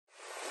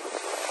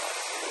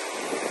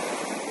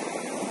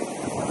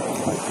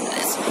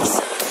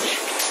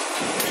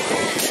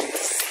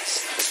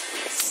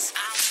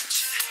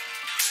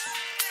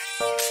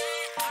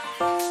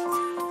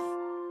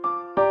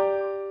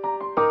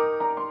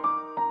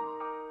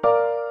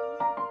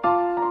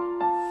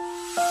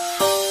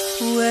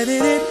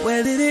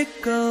where did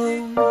it go?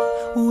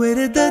 Where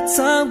did the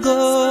time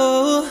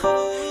go?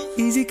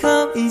 Easy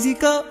come, easy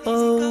go.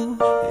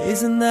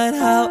 Isn't that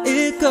how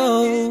it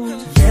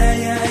goes?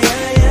 Yeah.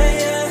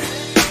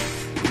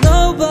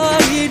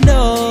 Nobody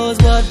knows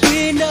what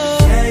we know.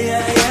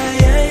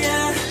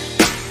 Yeah.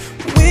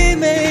 We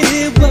made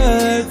it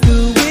work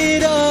through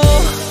it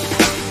all.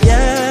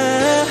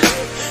 Yeah.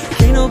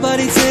 Can't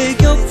nobody take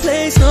your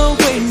place, no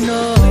way,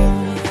 no.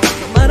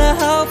 No matter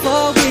how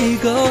far we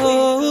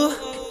go,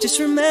 just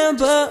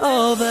remember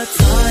all the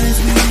times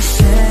we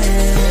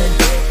shared,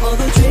 all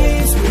the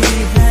dreams we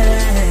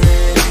had,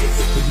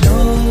 with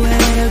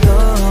nowhere to go.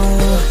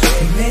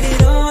 We made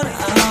it on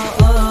our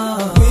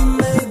own. We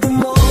made the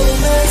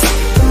moments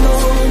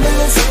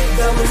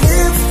that will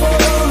live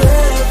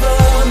forever.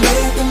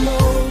 Made the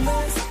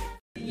moments.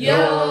 Yo,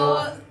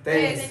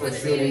 thanks for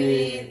tuning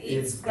in.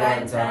 It's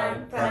grind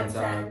time, prime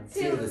time,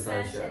 till the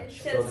sunshine.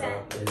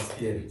 Showtime. Let's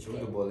get it. Show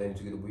the ball and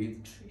together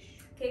with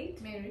Kate,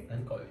 Mary,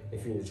 and Chloe.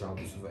 If you're in the channel,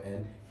 super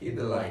and hit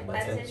the like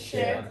button,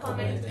 share,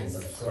 comment, and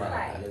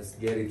subscribe. Let's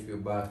get it. We're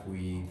back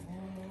with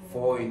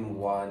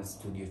 4-in-1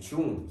 studio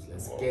tunes.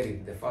 Let's get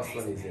it. The first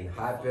one is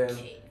ENHYPEN,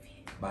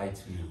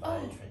 Bite Me.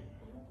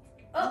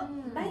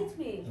 Bite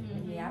Me.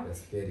 Yeah.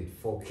 Let's get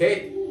it.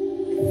 4K.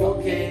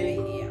 Okay.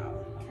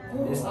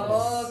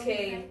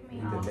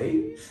 In the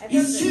name.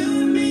 It's you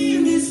and me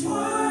in this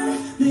world.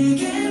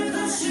 내게로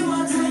다시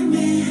와 take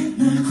me.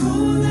 날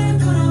고날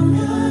거라면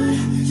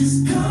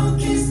just go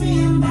kiss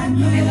me and bite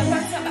me.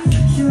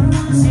 You're on a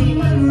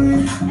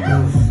word.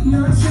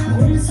 No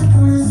time to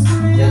support us.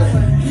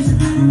 Is it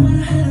better when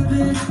I had a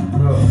bit?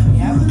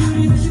 Yeah, but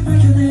you need to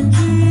break your leg.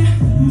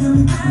 No,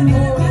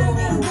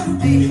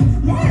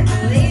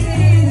 ladies.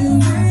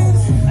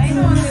 I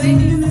know the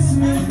ladies.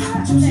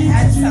 They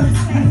add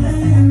something.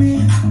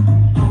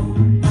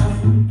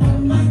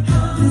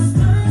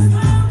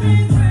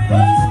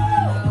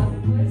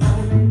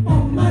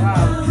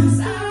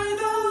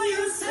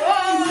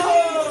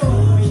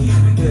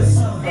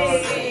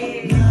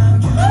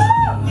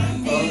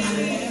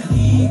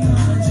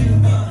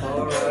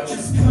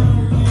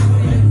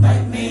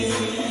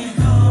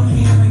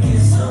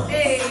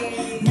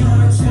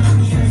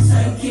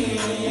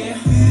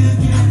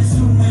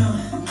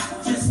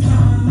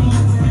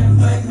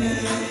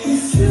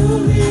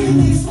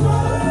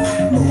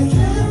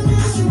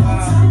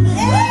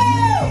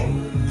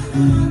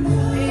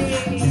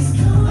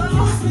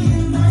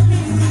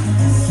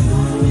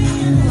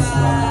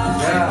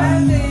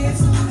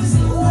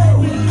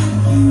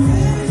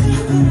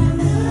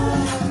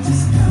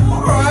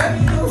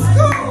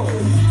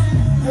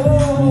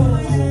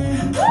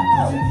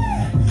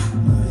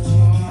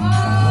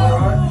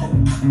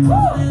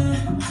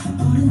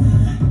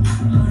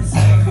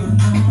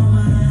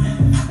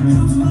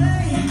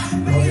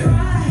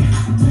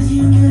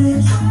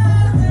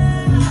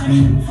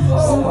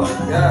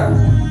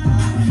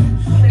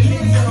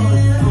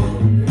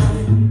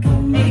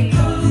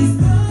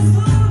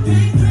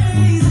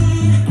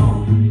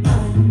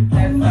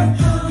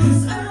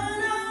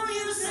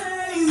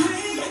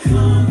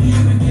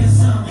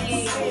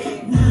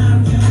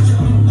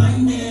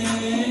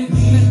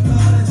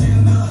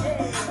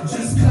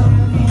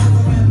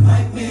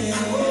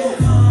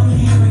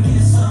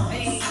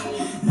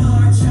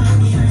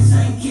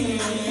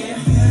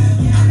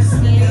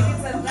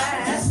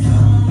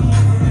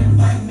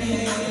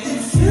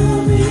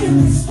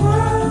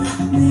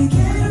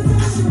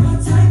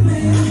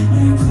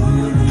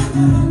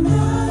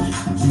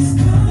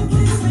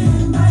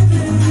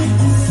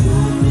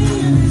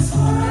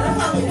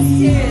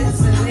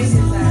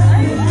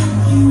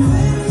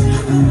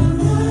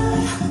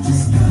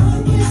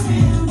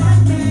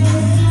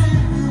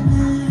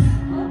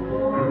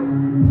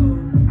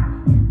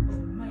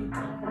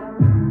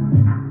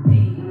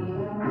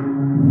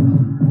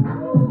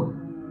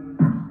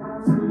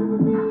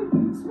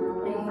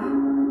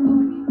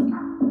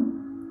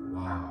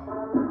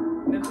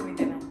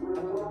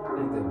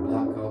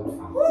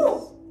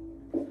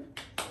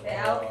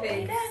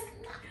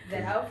 The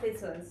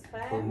outfits was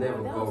fine. We'll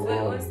never go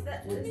wrong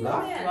with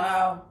black.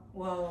 Wow.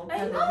 Whoa.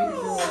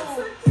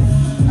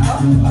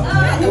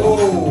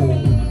 Oh.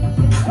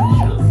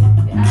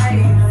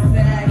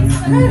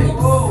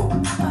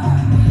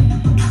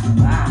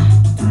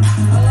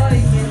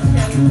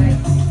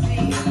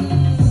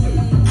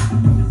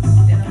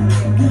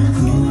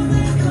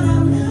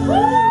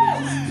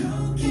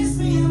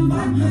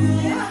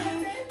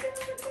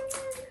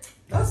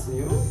 That's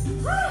new.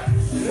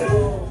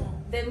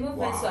 The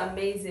movements were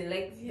amazing,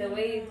 like the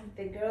way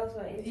the girls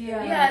were into the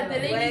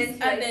ladies,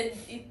 like, and then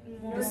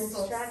the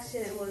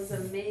distraction was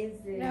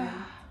amazing. My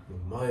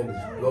mind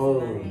is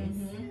blown.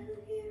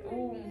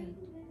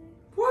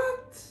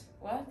 What?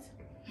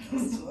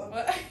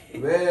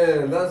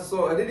 Man, that's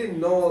so. I didn't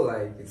know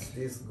like it's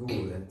this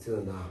good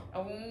until now.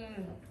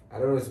 I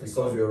don't know. It's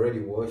because we already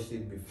watched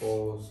it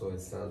before, so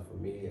it sounds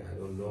familiar. I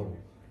don't know.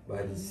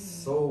 But it's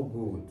so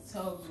good.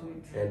 So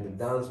good. And the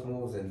dance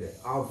moves and the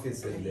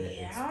outfits and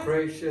the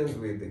expressions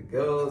with the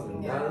girls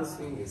and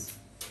dancing is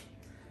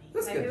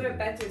Let's My get favorite to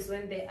part is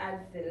when they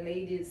add the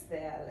ladies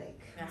there, like.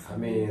 I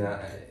mean,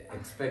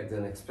 expect the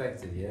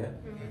unexpected, yeah?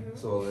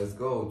 So let's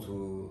go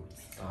to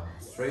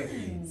Stray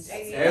Kids.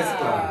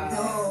 S-Class.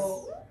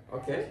 No.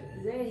 Okay.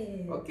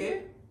 Yeah.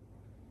 Okay.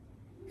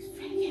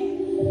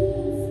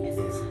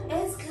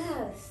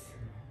 S-Class.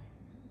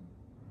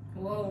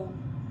 Whoa.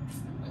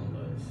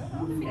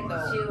 Look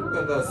at you. Look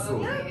at that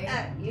suit. Look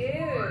at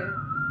you.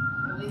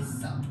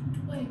 Lisa.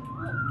 Wait,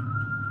 what?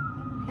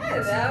 I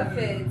love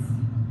it.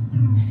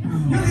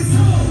 Let's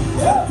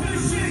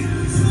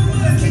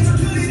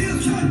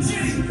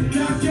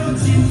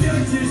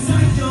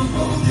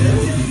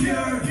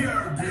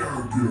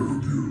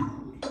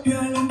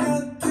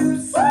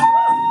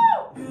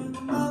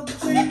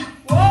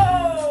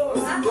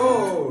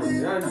go,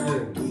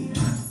 Yanjin.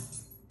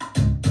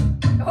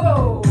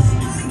 Oh.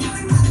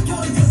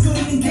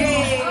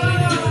 Hey.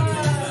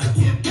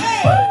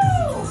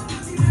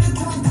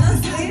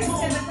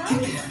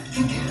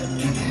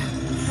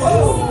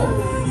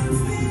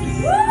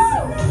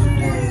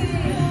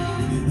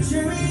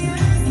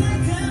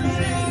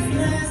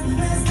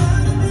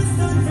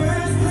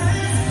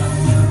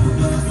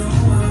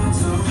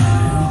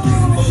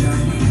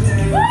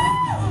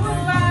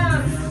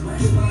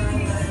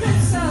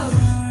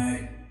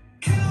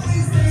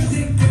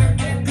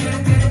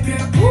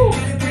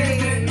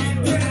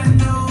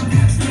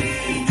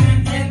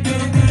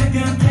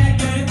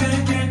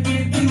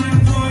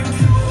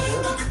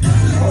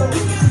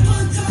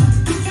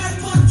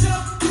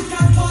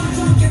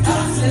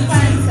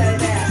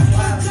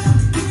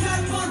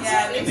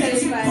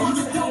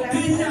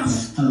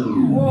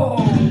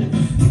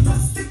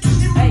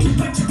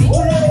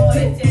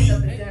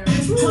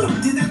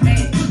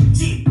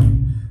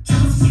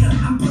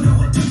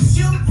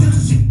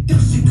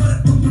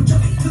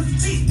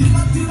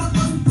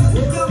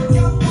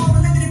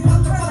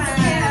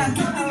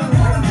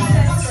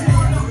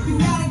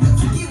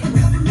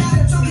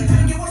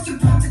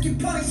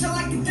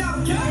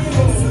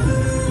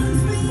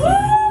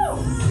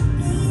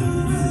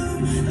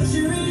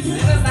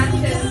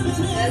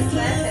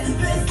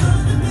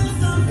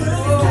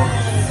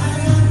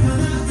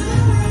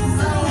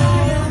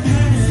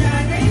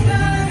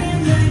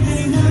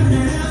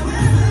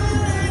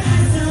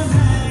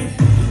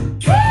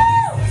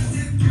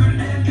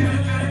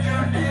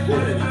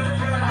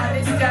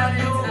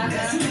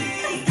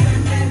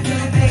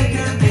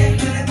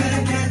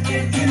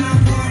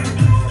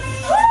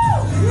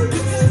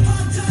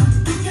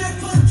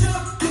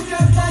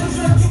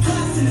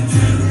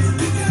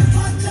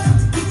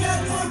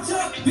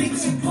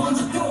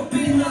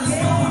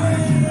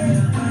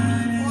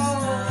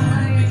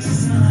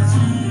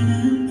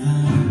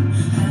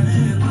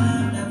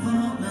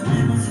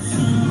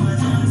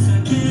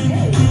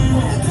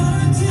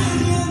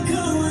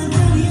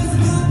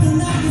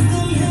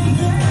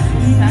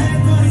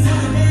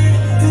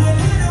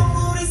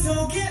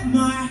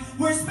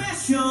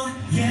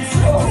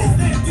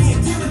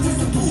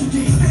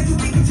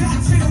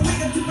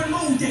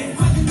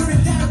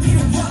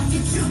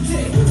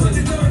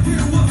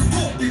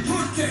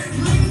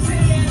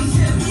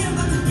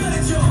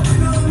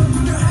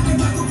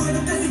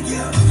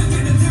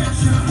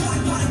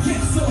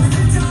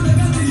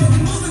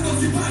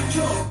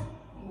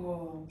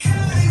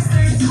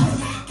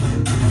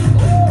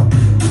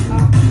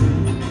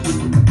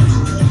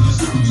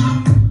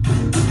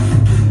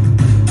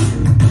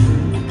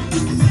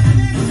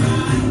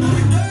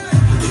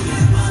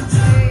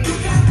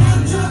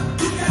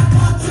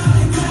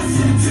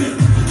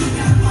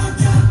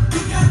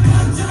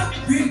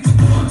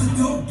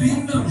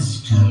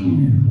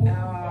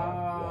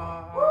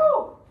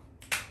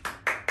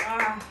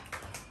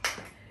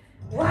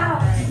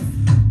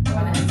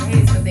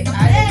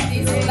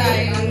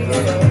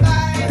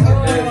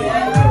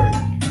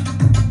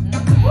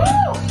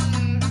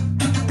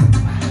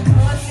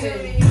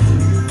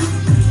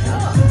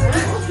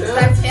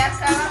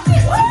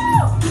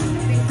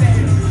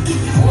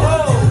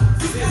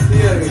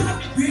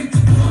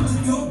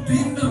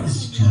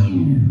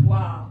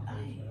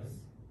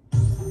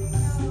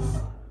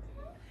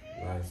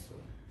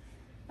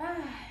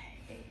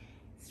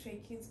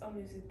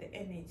 Always with the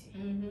energy.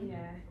 Yeah.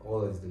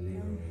 Always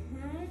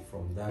delivering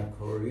from that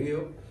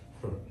career.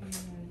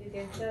 You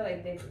can tell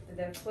like they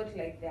put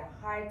like their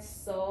heart,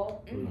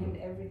 soul, and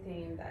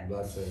everything in that.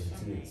 Blood, sweat, and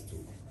tears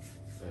too.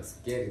 Let's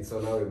get it. So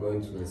now we're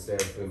going to the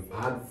SSERAFIM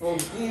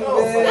Unforgiven.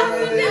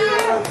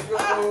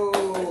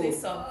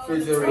 Let's go.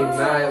 Featuring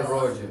Nile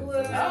Rodgers.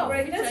 Wow.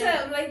 Right.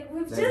 That's like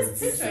we've just There's a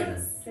feature?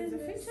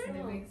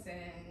 That makes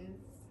sense.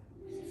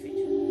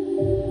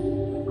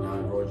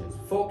 Nile Rodgers.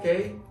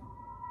 4K.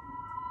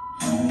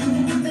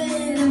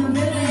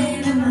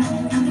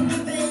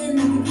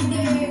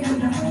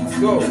 Let's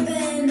go.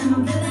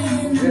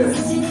 Yes.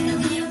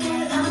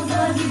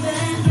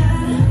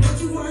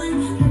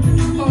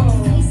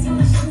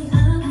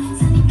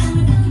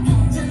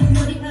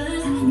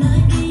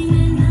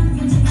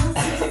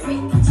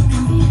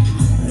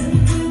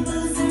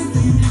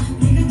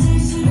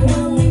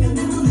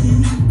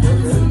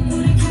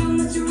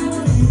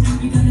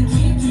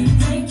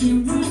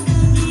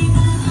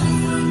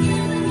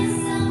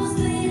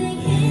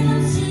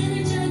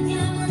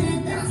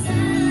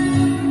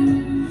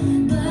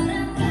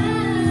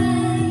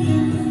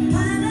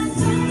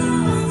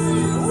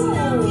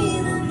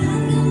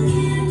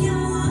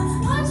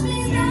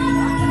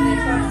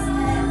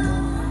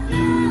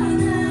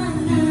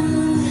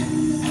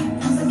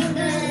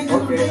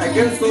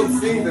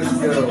 Sing this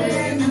girl,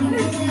 man.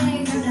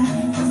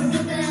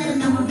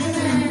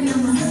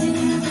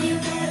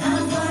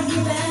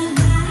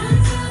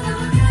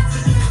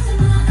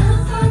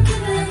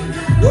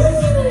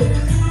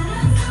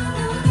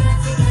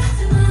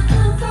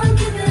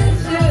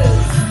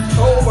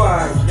 Oh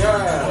my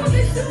God.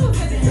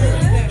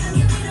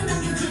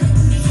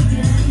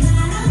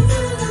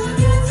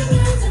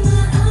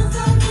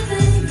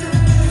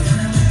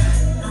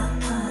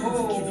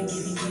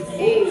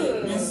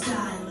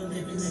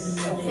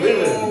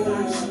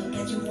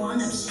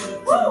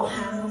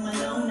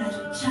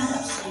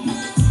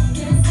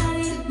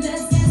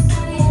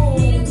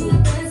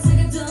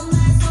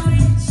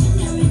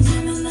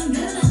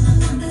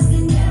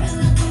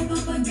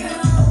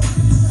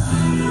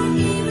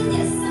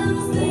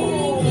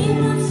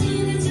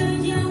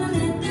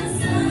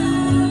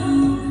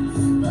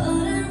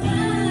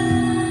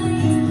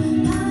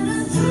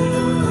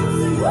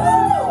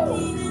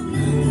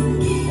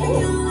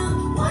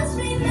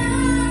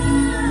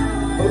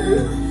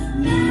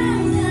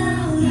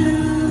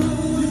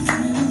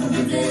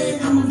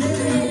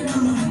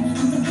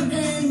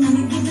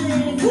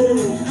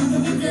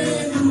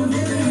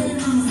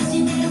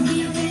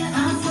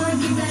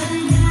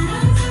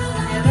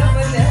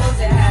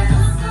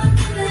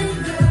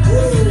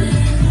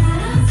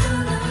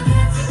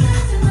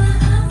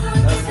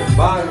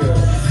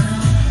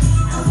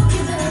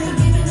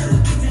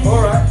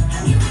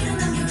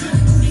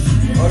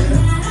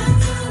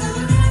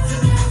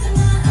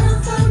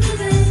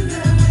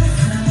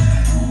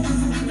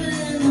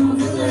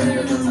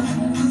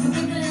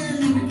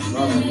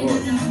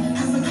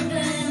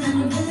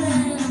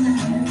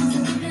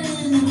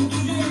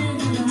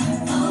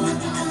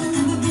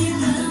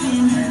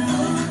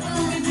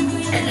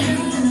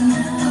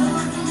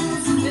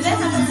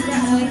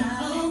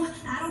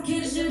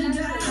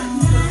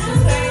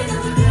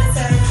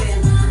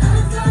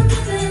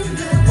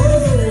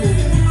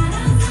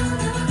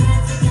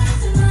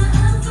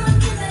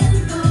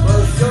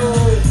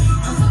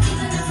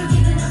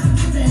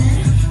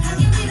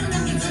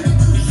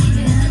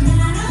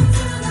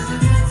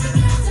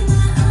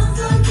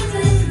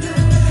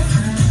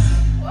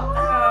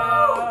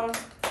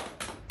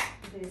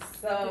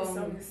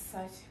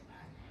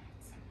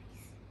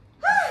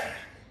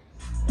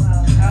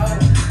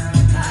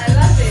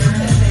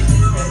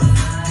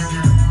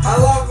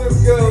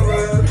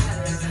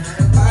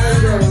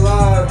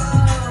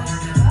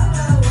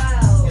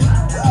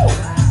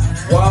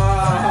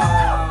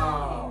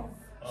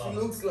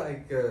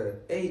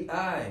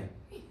 AI.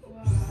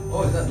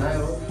 Oh, is that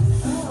Nile?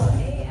 Oh,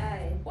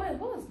 AI. What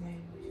was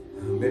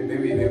Nile?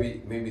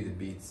 Maybe the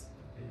beats.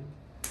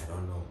 I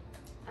don't know.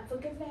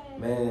 Unforgiven.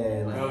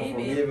 Man,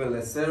 Unforgiven.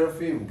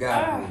 SSERAFIM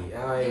got me.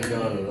 I ain't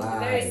gonna lie.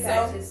 Very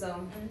catchy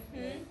song.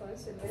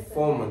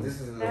 Performance.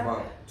 This is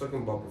about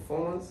talking about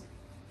performance.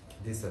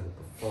 This is a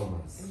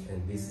performance,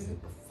 and this is a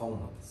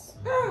performance.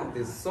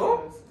 This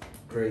song,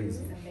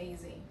 crazy. It's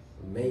amazing.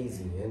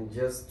 Amazing, and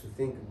just to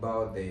think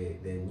about the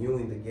new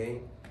in the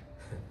game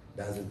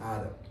doesn't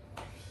add up.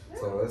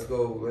 So let's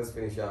go. Let's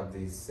finish up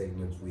this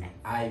segment with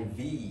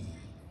IV,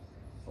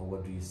 or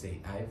what do you say,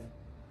 IVE?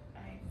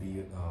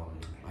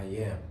 I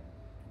am.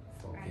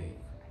 Okay.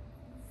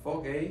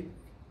 Okay.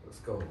 Let's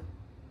go.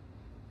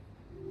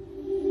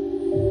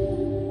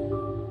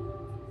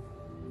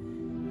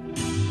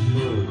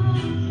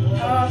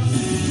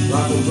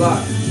 Black on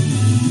black.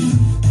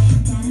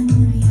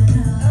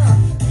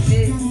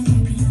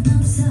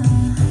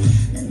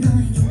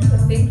 The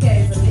big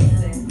cat is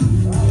amazing.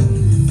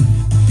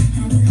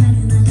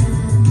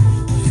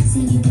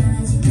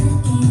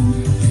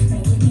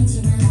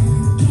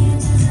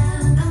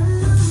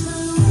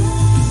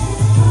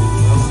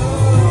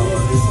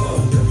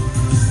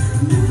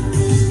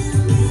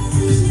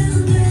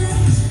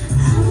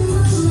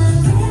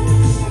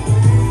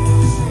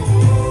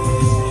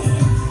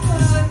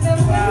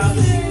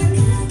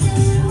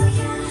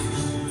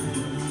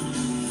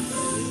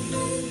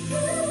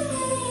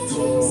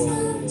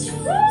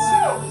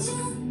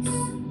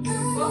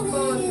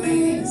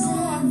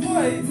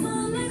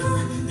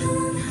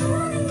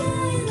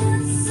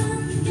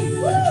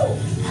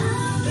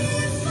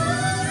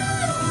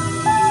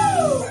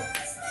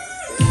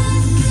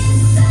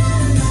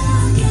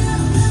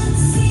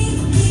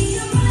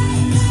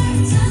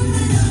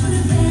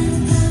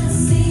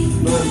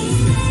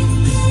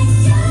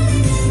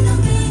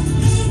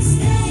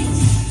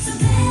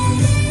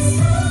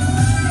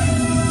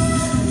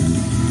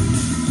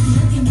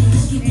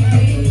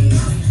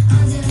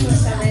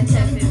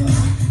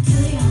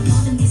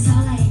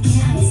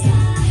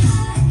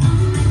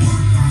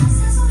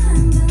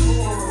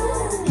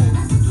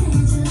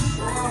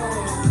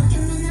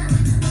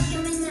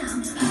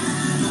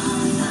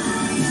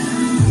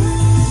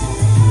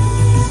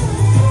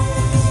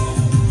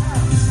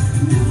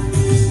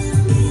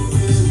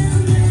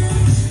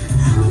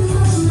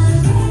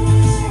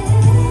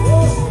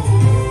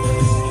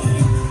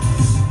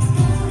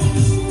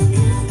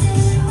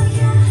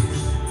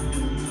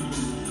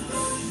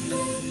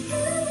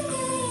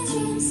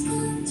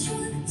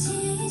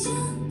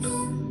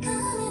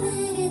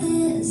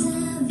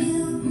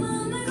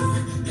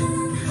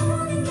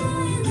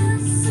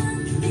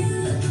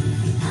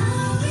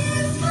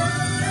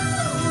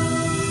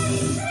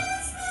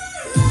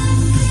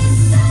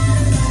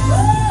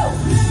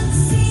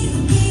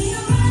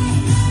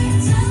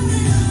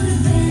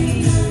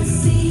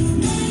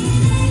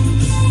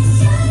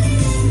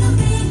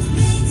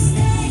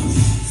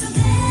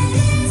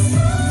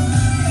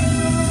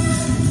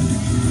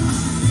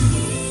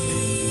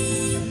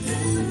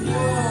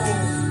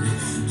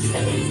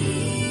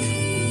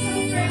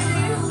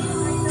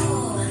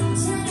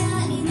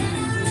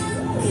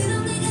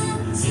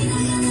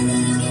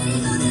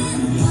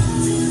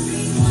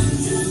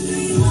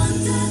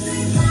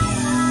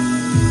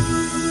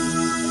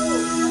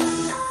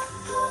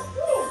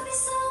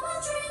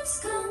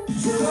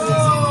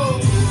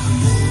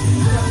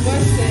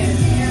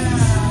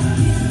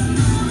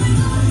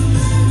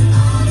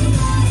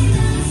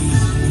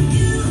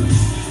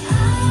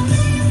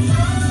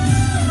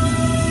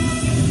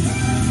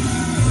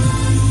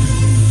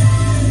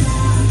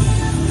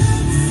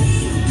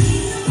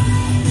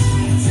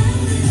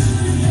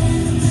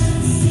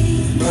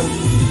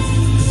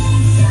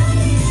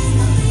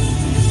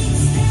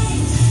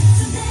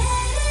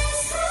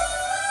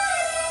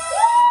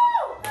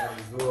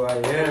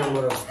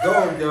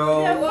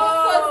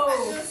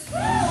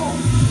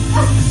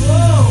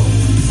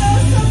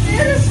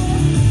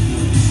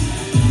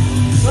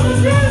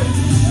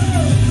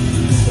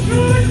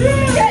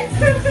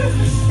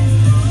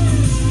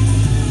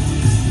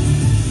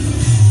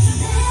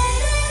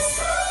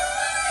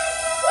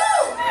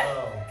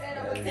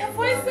 Their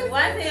voices.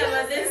 One thing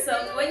about this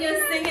song, when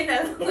you're singing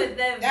along with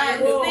them, Yeah,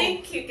 you no.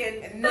 think you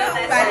can No, know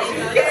but that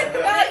you note.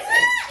 cannot.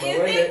 You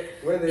But think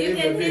when they you leave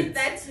can the hit beat,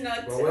 that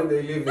note. but when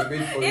they leave the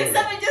beat for If you,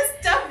 someone just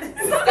stopped it,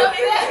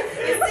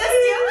 it's just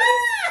you.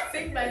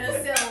 Sing by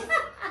yourself.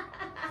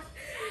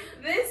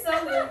 This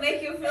song will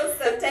make you feel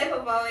some type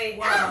of a way.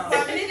 Wow.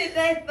 For a minute,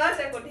 I thought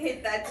I could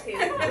hit that tune.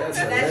 that's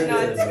That talented,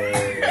 note.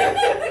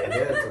 man.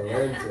 They're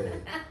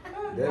talented.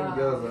 Them Wow.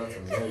 girls are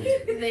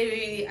talented. They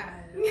really are.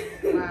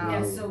 Wow.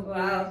 They're so good.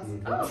 Wow.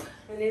 Mhm.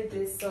 I need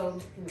this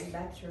song in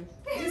that room.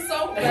 This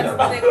song plus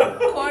the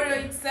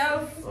choreo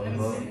itself.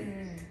 Uh-huh.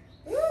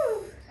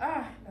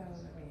 Ah, that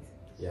was amazing.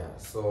 Yeah,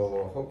 so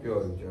hope you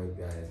all enjoyed,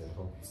 guys, and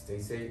hope you stay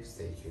safe,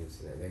 stay tuned to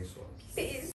the next one. Peace.